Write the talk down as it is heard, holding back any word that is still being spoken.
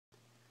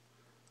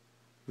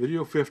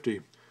Video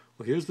 50.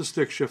 Well, here's the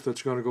stick shift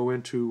that's going to go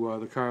into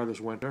the car this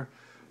winter.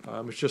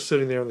 It's just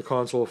sitting there in the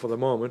console for the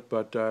moment,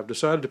 but I've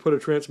decided to put a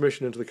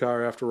transmission into the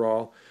car after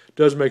all. It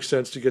does make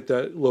sense to get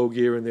that low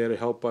gear in there to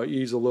help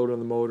ease the load on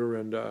the motor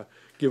and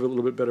give it a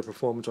little bit better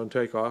performance on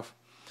takeoff.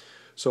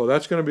 So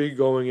that's going to be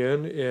going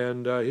in,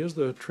 and here's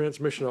the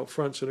transmission out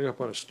front sitting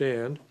up on a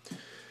stand.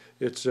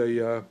 It's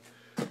a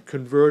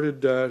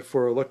converted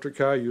for electric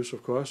car use,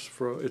 of course.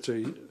 It's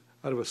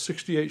out of a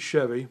 '68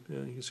 Chevy.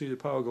 You can see the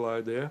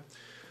Powerglide there,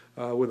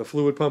 with a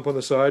fluid pump on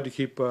the side to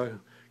keep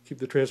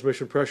the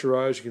transmission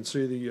pressurized. You can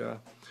see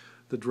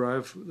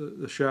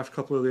the shaft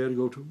coupler there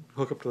to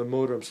hook up to the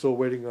motor. I'm still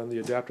waiting on the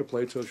adapter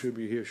plate, so it should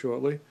be here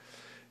shortly,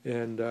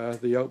 and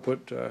the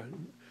output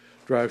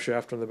drive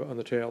shaft on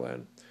the tail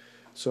end.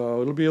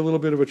 So it'll be a little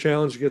bit of a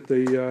challenge to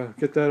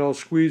get that all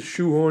squeezed,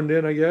 shoehorned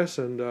in, I guess,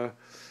 and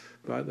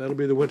but that'll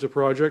be the winter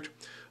project.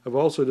 I've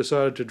also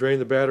decided to drain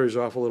the batteries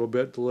off a little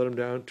bit to let them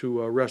down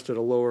to rest at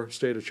a lower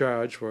state of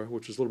charge,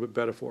 which is a little bit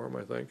better for them,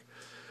 I think.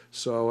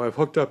 So I've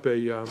hooked up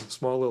a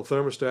small little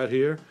thermostat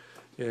here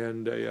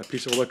and a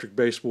piece of electric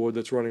baseboard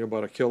that's running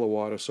about 1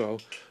 kilowatt or so.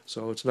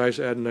 So it's nice,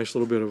 adding a nice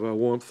little bit of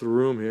warmth to the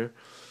room here,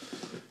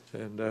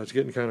 and it's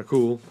getting kind of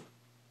cool.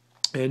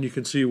 And you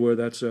can see where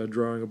that's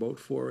drawing about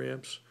 4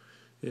 amps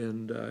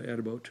and at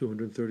about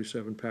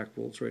 237 pack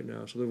volts right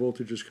now. So the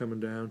voltage is coming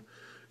down.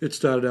 It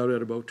started out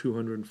at about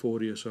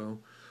 240 or so.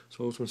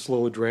 So it's been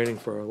slowly draining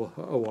for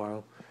a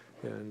while,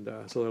 and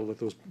so that'll let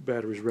those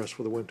batteries rest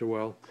for the winter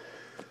well.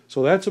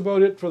 So that's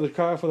about it for the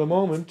car for the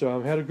moment.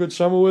 Had a good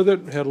summer with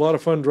it, had a lot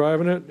of fun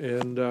driving it,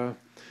 and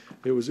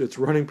it's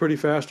running pretty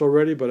fast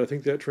already, but I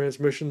think that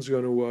transmission's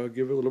going to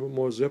give it a little bit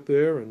more zip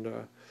there,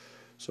 and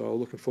so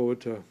looking forward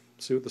to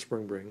see what the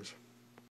spring brings.